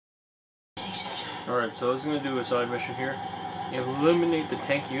Alright, so I was gonna do a side mission here. Eliminate the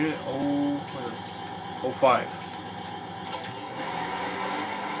tank unit. Oh, what is this? 05.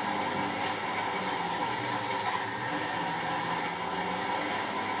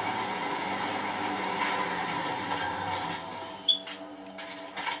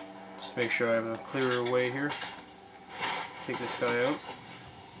 Just make sure I have a clearer way here. Take this guy out.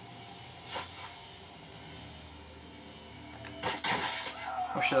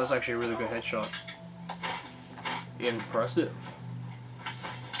 Oh shit, that's actually a really good headshot. Impressive.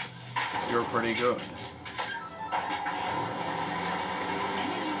 You're pretty good.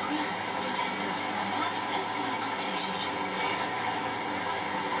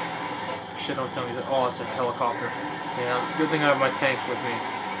 Shit, don't tell me that. Oh, it's a helicopter. Yeah, good thing I have my tank with me.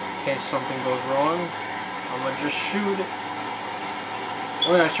 In case something goes wrong, I'm gonna just shoot it.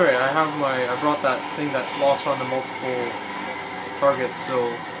 Oh yeah, that's right. I brought that thing that locks on the multiple targets,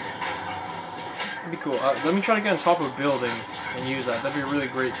 so it'd be cool. Let me try to get on top of a building and use that. That'd be really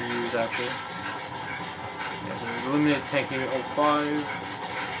great to use, actually. Yeah, so eliminate tank unit 05.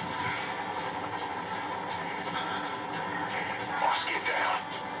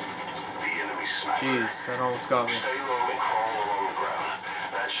 Jeez, that almost got me.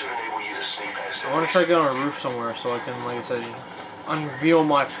 I want to try to get on a roof somewhere so I can, like I said, unveil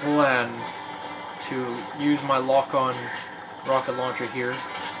my plan to use my lock-on rocket launcher here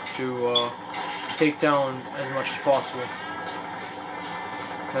to take down as much as possible.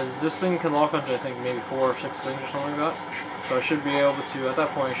 Because this thing can lock onto, I think, maybe 4 or 6 things or something like that. So I should be able to, at that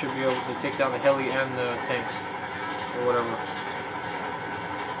point, I should be able to take down the heli and the tanks, or whatever.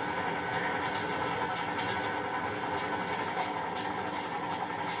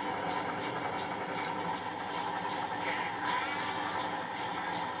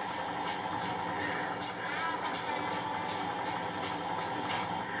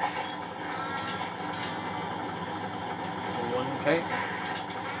 Okay.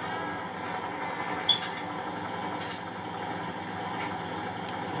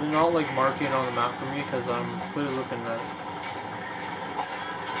 Is it not like marking it on the map for me? Because I'm clearly looking at it.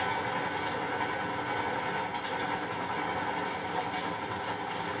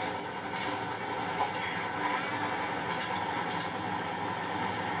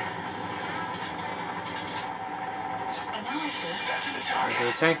 Okay,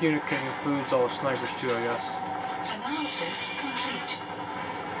 the tank unit includes all the snipers too, I guess.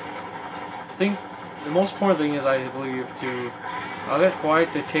 I think the most important thing is, I believe, I'll get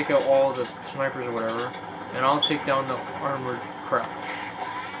quiet to take out all the snipers or whatever, and I'll take down the armored crap.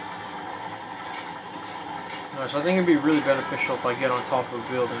 So I think it'd be really beneficial if I get on top of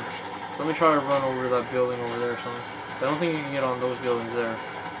a building. So let me try to run over that building over there or something. I don't think you can get on those buildings there.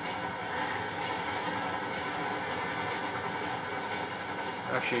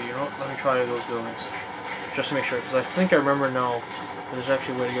 Actually, you know what? Let me try those buildings. Just to make sure, because I think I remember now there's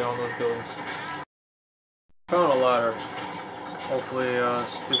actually a way to get on those buildings. Found a ladder. Hopefully,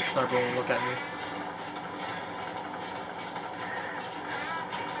 stupid sniper won't look at me.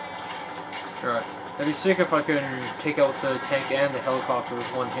 Alright. That'd be sick if I could take out the tank and the helicopter with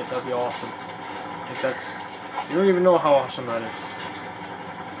one hit. That'd be awesome. I think that's... You don't even know how awesome that is.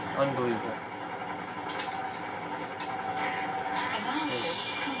 Unbelievable.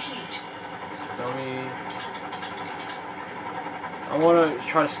 Dummy. I want to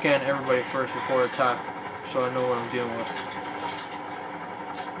try to scan everybody first before attack, so I know what I'm dealing with.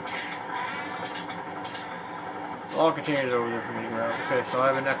 A lot of containers over there for me to grab. Okay, so I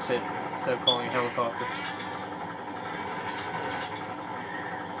have an exit instead of calling a helicopter.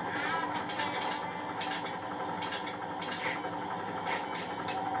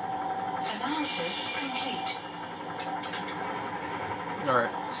 Analysis complete.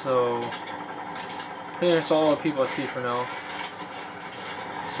 Alright, so I think that's all the people I see for now.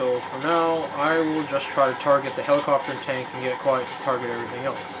 So for now, I will just try to target the helicopter and tank and get quiet to target everything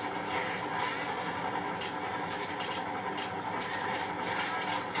else.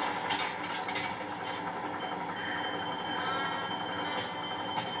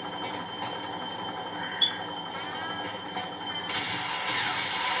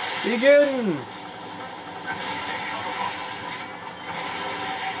 Begin!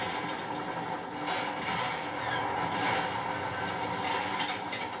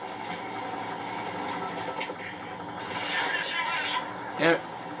 Damn it.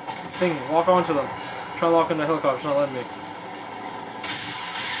 Thing, walk onto them. Try to lock in the helicopter, it's not letting me.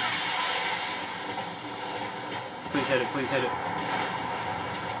 Please hit it, please hit it.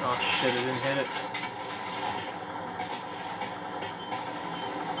 Oh shit, it didn't hit it.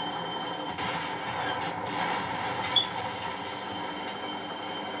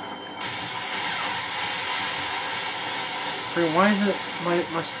 Freaking, why is it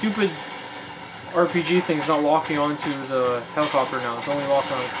my stupid RPG thing is not locking onto the helicopter now? It's only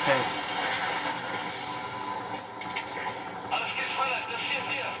locking on the tank.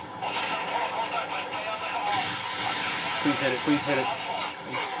 Please hit it, please hit it.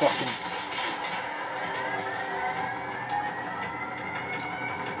 You fucking...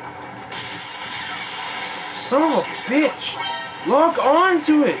 Son of a bitch! Lock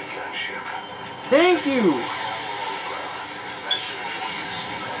onto it! Thank you!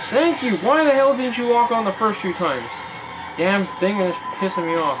 Thank you! Why the hell didn't you lock on the first 2 times? Damn thing is pissing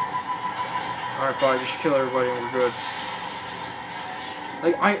me off. Alright, fine, just kill everybody and we're good.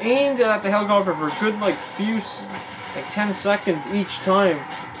 Like, I aimed at the helicopter for a good, like, 10 seconds each time,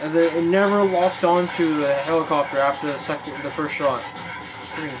 and then it never locked onto the helicopter after the first shot.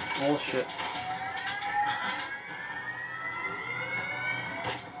 Freaking bullshit.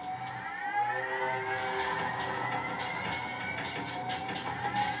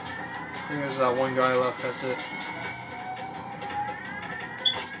 I think there's that one guy left, that's it.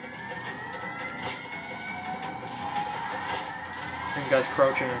 I think the guy's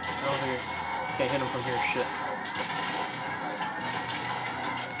crouching. I don't think I can't hit him from here, shit.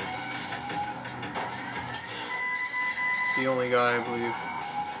 It's the only guy, I believe.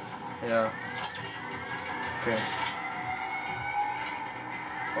 Yeah. Okay.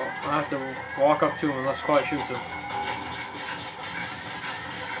 Well, I have to walk up to him unless Quiet shoots him.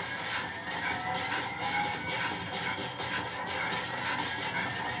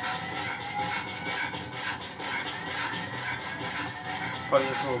 Fight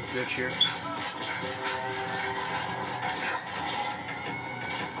this little bitch here.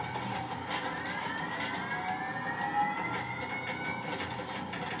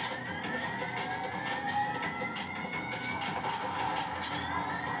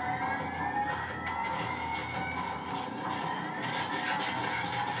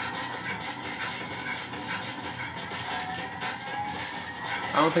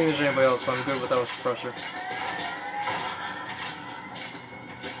 I don't think there's anybody else, so I'm good without a suppressor.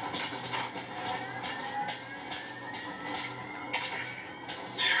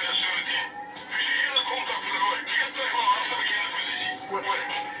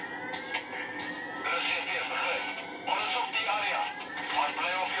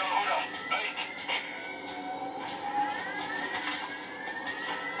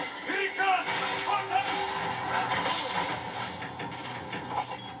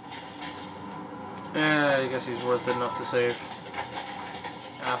 I guess he's worth it enough to save.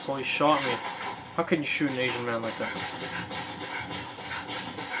 Asshole, he shot me. How can you shoot an Asian man like that?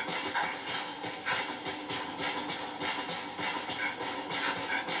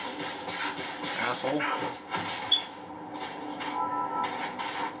 Asshole.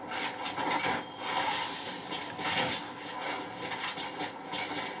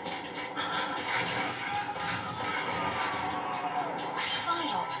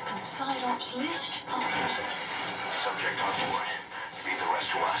 Side ops lift updated. Subject on board. Leave the rest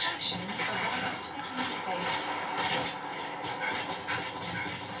to us. Action arrived at base.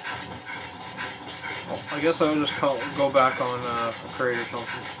 Well, I guess I'll just go back on a crate or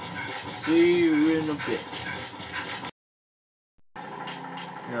something. See you in a bit.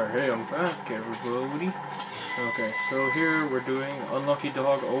 Alright, hey, I'm back, everybody. Okay, so here we're doing Unlucky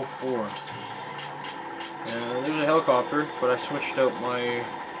Dog 04. And there's a helicopter, but I switched out my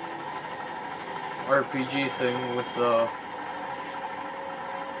RPG thing with the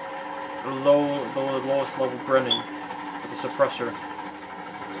lowest level Brennan with the suppressor.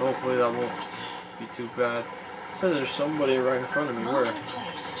 So hopefully that won't be too bad. It says there's somebody right in front of me. Where?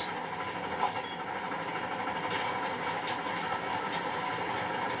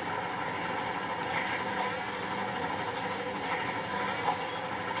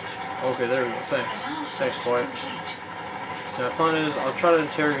 Okay, there we go. Thanks. Thanks, Quiet. So my plan is I'll try to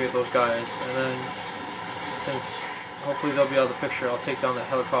interrogate those guys, and then since hopefully they'll be out of the picture, I'll take down that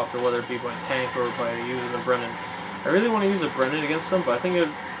helicopter, whether it be by tank or by using the Brennan. I really want to use a Brennan against them, but I think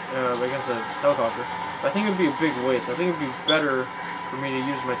against a helicopter. But I think it'd be a big waste. I think it'd be better for me to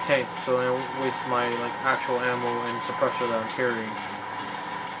use my tank, so I don't waste my actual ammo and suppressor that I'm carrying.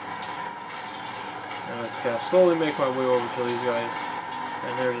 Okay, I'll slowly make my way over to these guys,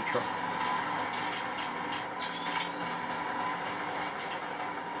 and there's a truck.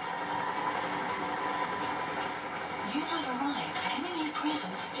 You have arrived. Enemy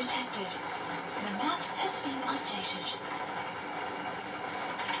presence detected. The map has been updated.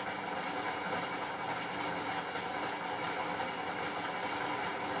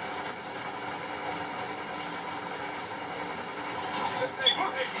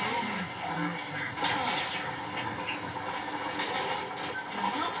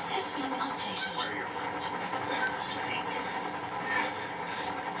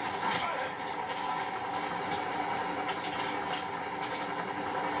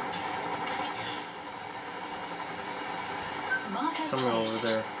 somewhere over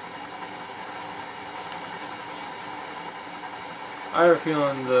there. I have a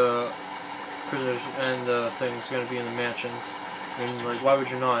feeling the prisoners and the thing's gonna be in the mansions. I mean, like, why would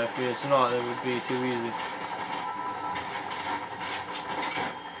you not? If it's not, it would be too easy.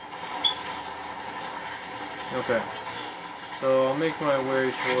 Okay. So I'll make my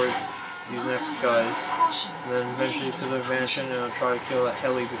way towards these next guys, and then eventually to the mansion, and I'll try to kill that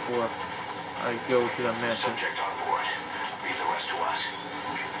heli before I go to the mansion. Subject on board. Leave the rest to us.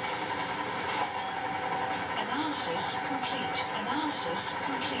 Analysis complete. Analysis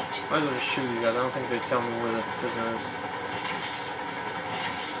complete. Might as well just shoot these guys. I don't think they tell me where the prisoner is.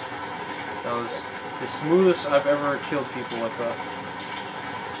 That was the smoothest I've ever killed people like that.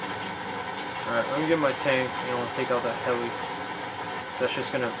 Alright, let me get my tank, and I'll take out that heli. That's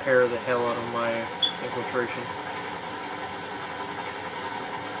just gonna pair the hell out of my infiltration.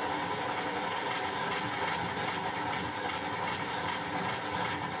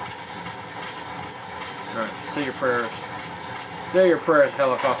 Alright, say your prayers. Say your prayers,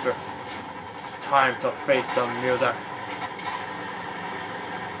 helicopter. It's time to face the music.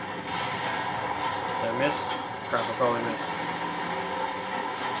 Did I miss? Crap, I probably missed.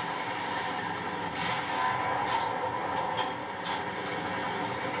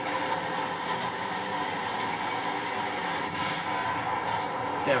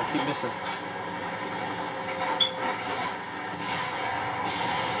 Damn, I keep missing.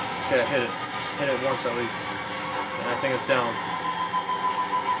 Okay, I hit it. Hit it once at least. And I think it's down.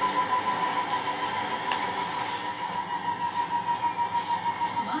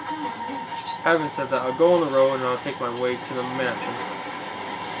 Marker removed. Having said that, I'll go on the road and I'll take my way to the mansion.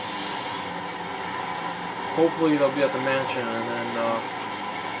 Hopefully they'll be at the mansion and then it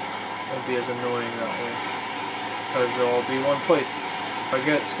won't be as annoying that way. Because they'll all be one place. If I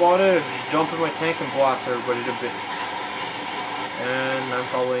get spotted, I just jump in my tank and blast everybody to bits. And I'm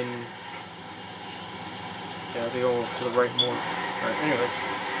probably... yeah, they go to the right more. Alright, anyways.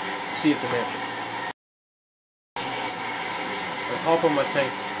 See you at the mansion. I'll hop on my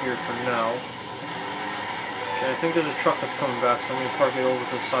tank here for now. Okay, I think there's a truck that's coming back, so I'm going to park it over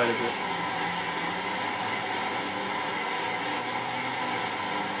to the side of it.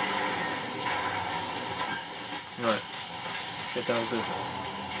 Alright. Get down to business.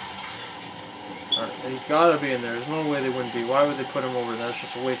 Alright, they gotta be in there. There's no way they wouldn't be. Why would they put them over there? That's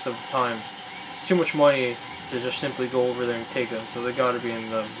just a waste of time. It's too much money to just simply go over there and take them. So they gotta be in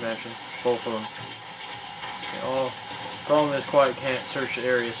the mansion. Both of them. Okay, all problem is quiet can't search the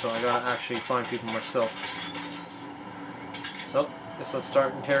area, so I gotta actually find people myself. So, guess let's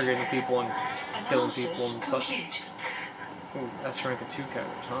start interrogating people and killing people and such. Ooh, that's rank of 2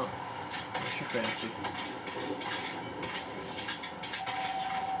 characters, huh? That's your fancy.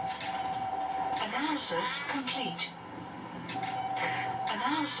 Analysis complete.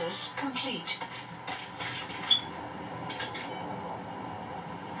 Analysis complete.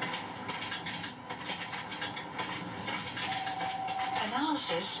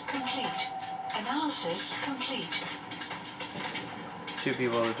 Analysis complete. Analysis complete. 2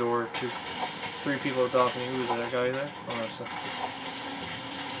 people at the door, 3 people at the balcony. Who is that guy there? Oh, that's a...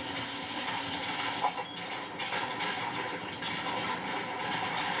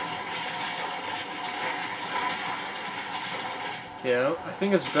 yeah, I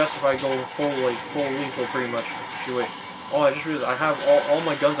think it's best if I go full lethal pretty much. Actually, wait. Oh, I just realized I have all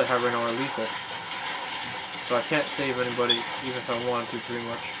my guns I have right now are lethal. So I can't save anybody even if I wanted to pretty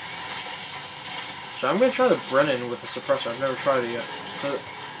much. So I'm gonna try the Brennan with the suppressor. I've never tried it yet. So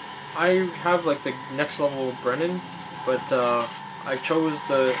I have like the next level Brennan, but I chose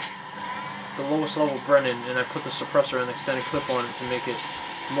the lowest level Brennan and I put the suppressor and extended clip on it to make it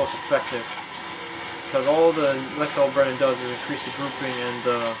the most effective. Because all the next level Brennan does is increase the grouping and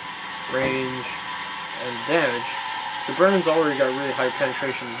range and damage. The Brennan's already got really high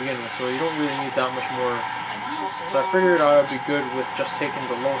penetration to begin with, so you don't really need that much more. So I figured I would be good with just taking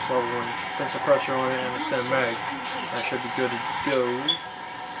the lowest level and putting suppressor on it and extend mag. That should be good to go.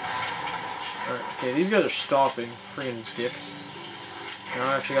 Alright, okay, these guys are stopping. Friggin' dicks. Now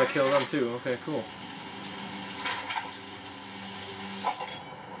I actually gotta kill them too. Okay, cool.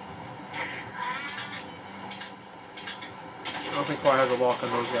 I don't think Quiet has a lock on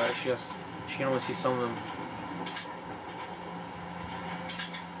those guys. She can only see some of them.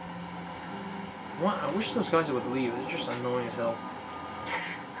 What? I wish those guys would leave. It's just annoying as hell.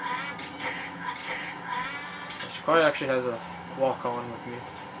 Quiet actually has a lock on with me.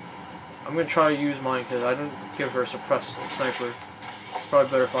 I'm gonna try to use mine because I didn't give her a suppressed sniper. It's probably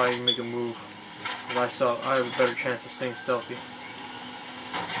better if I make a move. Because I have a better chance of staying stealthy.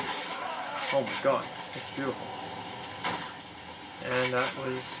 Oh my god, this thing's beautiful. And that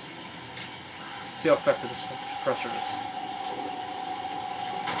was... See how effective this suppressor is.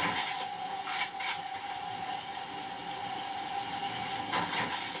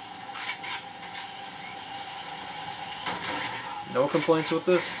 No complaints with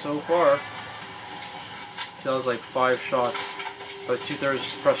this so far. That was like 5 shots, but 2/3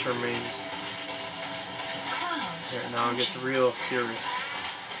 suppressor remains. Here, now it gets real serious.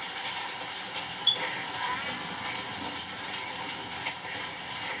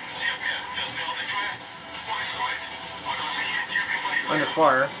 Under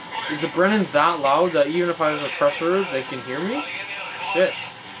fire. Is the Brennan that loud that even if I have a suppressor, they can hear me? Shit.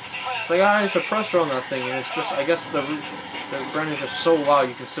 It's like I have a suppressor on that thing, and it's just, I guess the Brennan's just so loud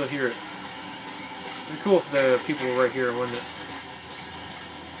you can still hear it. It'd be cool if the people were right here, wouldn't it?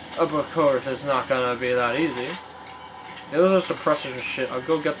 But of course, it's not gonna be that easy. Yeah, those are suppressors and shit. I'll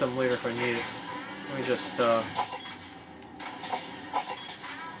go get them later if I need it. Let me just,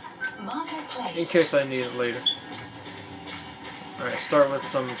 in case I need it later. Alright, start with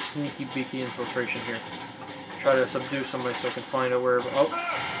some sneaky beaky infiltration here. Try to subdue somebody so I can find out where... Oh,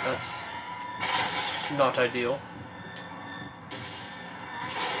 that's not ideal.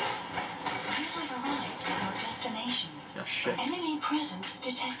 You have arrived at your destination. Oh, shit. Enemy presence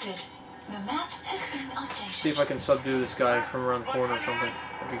detected. The map has been updated. See if I can subdue this guy from around the corner or something.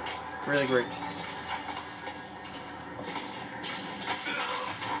 That'd be really great.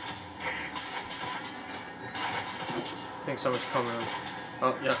 I think someone's coming.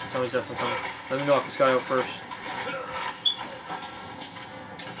 Oh, yeah, someone's definitely coming. Let me knock this guy out first.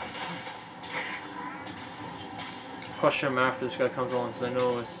 Question him after this guy comes on, because I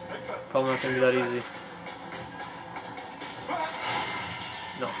know it's probably not going to be that easy.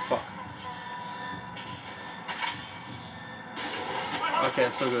 No, fuck. Okay,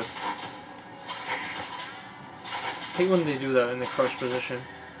 I'm still good. I hate when they do that in the crouch position.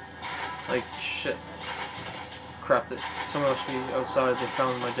 Like, shit. Crap, that someone else be outside, they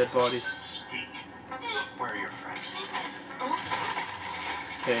found my dead bodies. Where are your friends?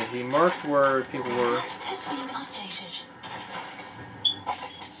 Okay, he marked where people were. Has been updated.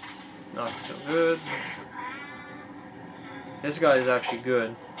 Not so good. This guy is actually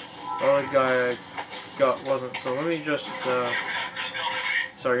good. The other guy I got wasn't, so let me just,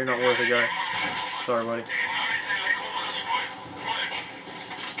 sorry, you're not worth it, guy. Sorry, buddy.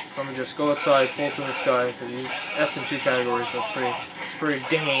 Let me just go outside, full to this guy, because he's S in 2 categories, so that's pretty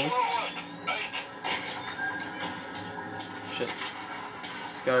dang. Shit.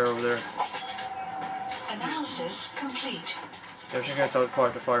 This guy over there. Analysis complete. Yeah, I'm just gonna tell it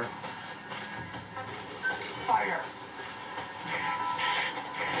quiet to fire. Fire!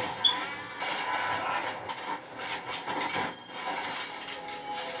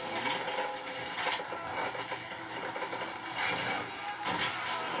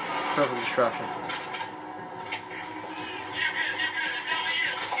 Perfect distraction.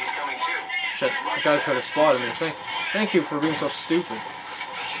 He's coming too. Shit, that guy could have spotted me. Thank you for being so stupid.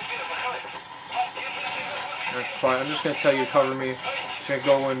 Alright, quiet. I'm just gonna tell you to cover me. Just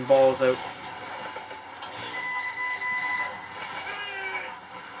gonna go in balls out.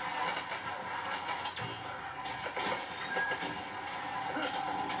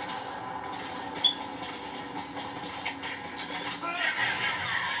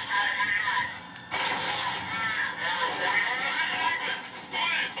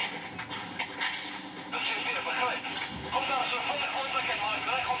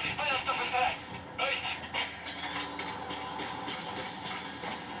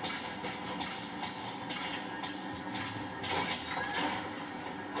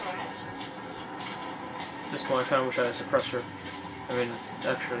 At this point, I kind of wish I had a suppressor. I mean,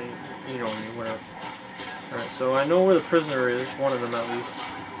 actually, you know what I mean, whatever. Alright, so I know where the prisoner is, one of them at least.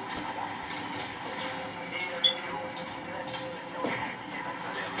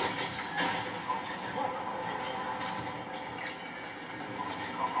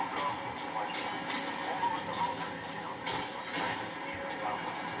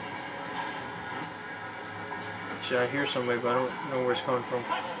 Actually, I hear somebody, but I don't know where it's coming from.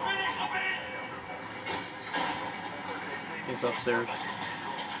 He's upstairs.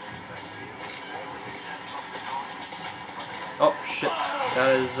 Oh, shit.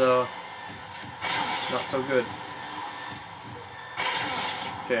 That is, not so good.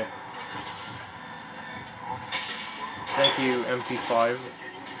 Okay. Thank you, MP5.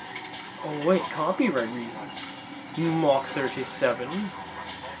 Oh, wait, copyright reasons. Mach 37.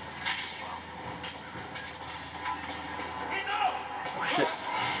 Oh, shit.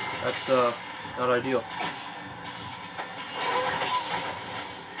 That's, not ideal.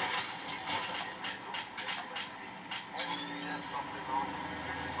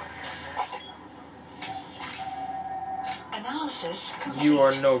 Analysis complete. You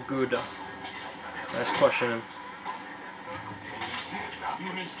are no good. Let's question him.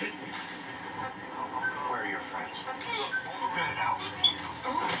 You mistaken. Where are your friends? Spit it out.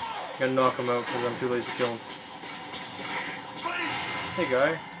 I'm gonna knock him out because I'm too lazy to kill him. Hey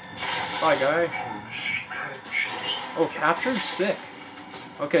guy. Bye guy. Oh, captured? Sick.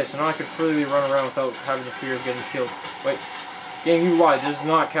 Okay, so now I can freely run around without having the fear of getting killed. Wait. Game, you lied. This is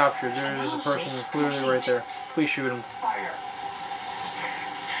not captured. There is a person clearly right there. Please shoot him. Fire.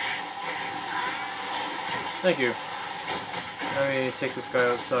 Thank you. Let me take this guy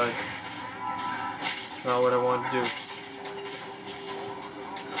outside. It's not what I wanted to do.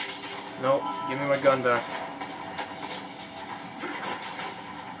 Nope. Give me my gun back.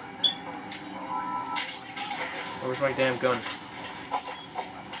 Where's my damn gun?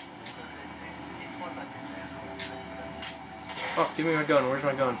 Oh, give me my gun. Where's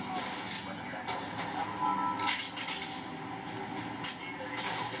my gun?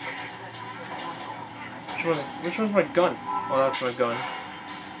 Which one's my gun? Oh, that's my gun.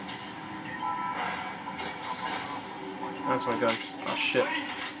 That's my gun. Oh, shit.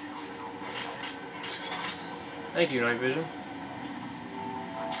 Thank you, night vision.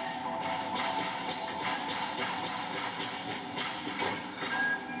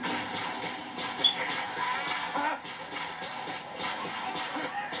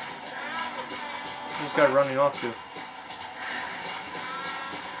 Where's this guy running off to?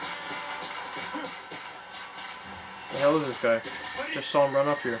 The hell is this guy? Just saw him run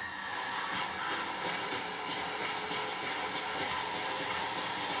up here.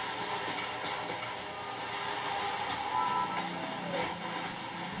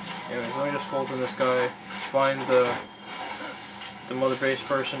 Anyways, let me just hold in this guy, find the mother base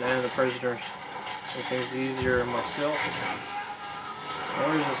person and the prisoners. Make things easier myself.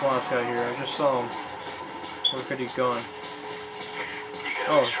 Where's this last guy here? I just saw him. Where could he gone?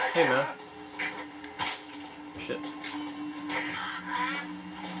 Oh, hey man. Shit.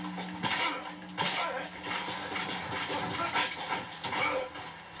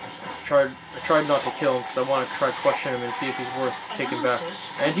 I tried not to kill him because I want to try question him and see if he's worth taking back.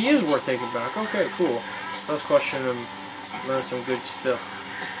 And he is worth taking back. Okay, cool. So let's question him, learn some good stuff.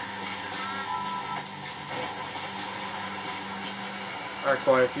 Alright,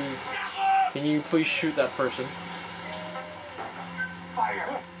 quiet. Can you please shoot that person?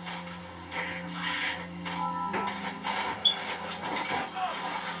 Fire.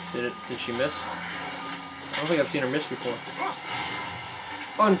 Did she miss? I don't think I've seen her miss before.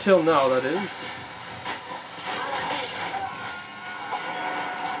 Until now, that is.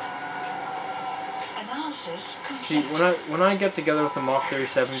 Analysis See, complete. when I get together with the Mach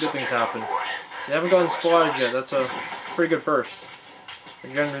 37, good things happen. They haven't gotten spotted yet. That's a pretty good first. I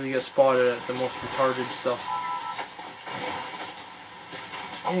generally get spotted at the most retarded stuff.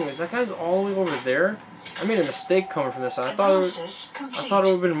 Anyways, that guy's all the way over there. I made a mistake coming from this side. I thought it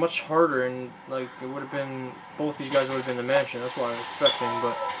would have been much harder, and like it would have been both these guys would have been in the mansion. That's what I was expecting,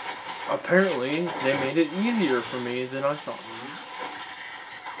 but apparently they made it easier for me than I thought.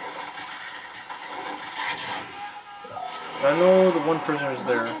 I know the one prisoner is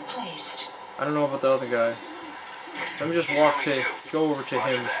there. I don't know about the other guy. Let me just go over to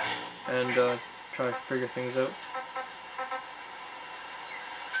him and try to figure things out.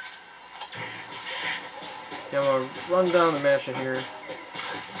 Yeah, I'm gonna run down the mansion here,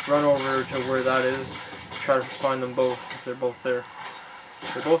 run over to where that is, try to find them both if they're both there.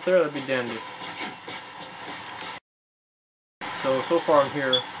 If they're both there, that'd be dandy. So far I'm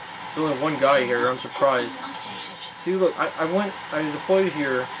here. There's only one guy here, I'm surprised. See, look, I deployed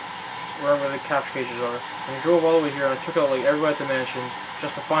here, wherever the capture cages are, and I drove all the way here, and I took out like everybody at the mansion,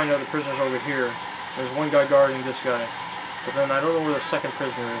 just to find out the prisoners over here. There's one guy guarding this guy. But then I don't know where the second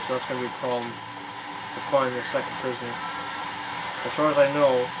prisoner is, so that's gonna be a problem to find the second prisoner. As far as I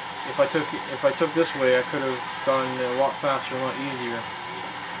know, if I took this way, I could have gone a lot faster, and a lot easier.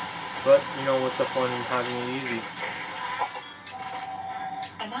 But you know what's the fun in having it easy?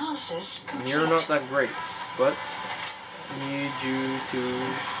 Analysis complete. And you're not that great, but I need you to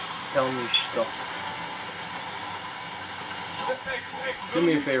tell me stuff. Do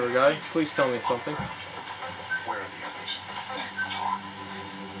me a favor, guy. Please tell me something. Where are the others?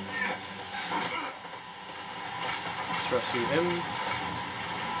 Let's rescue him.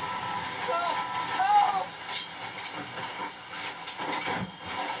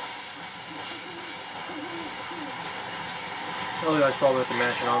 Oh, that's probably at the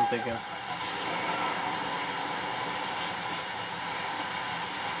mansion, I'm thinking.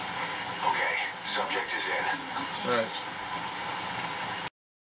 Okay, subject is in. Alright.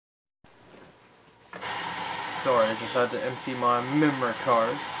 Sorry, I just had to empty my memory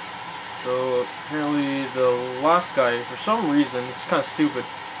card. So apparently the last guy, for some reason, it's kind of stupid.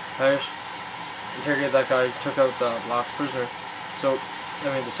 I just interrogated that guy, took out the last prisoner. So,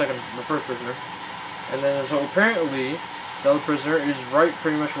 the first prisoner. And then, so apparently, the other prisoner is right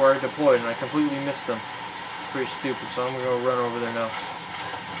pretty much where I deployed, and I completely missed them. It's pretty stupid, so I'm gonna run over there now.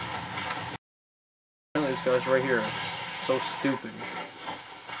 Apparently this guy's right here. So stupid.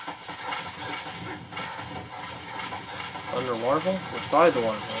 Under waterfall? Beside the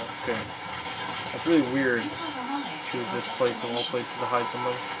waterfall. Okay. That's really weird. Choose this place of all places to hide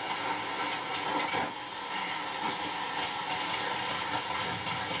somebody.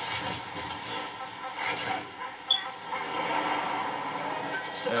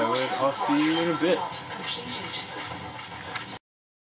 Alright, I'll see you in a bit.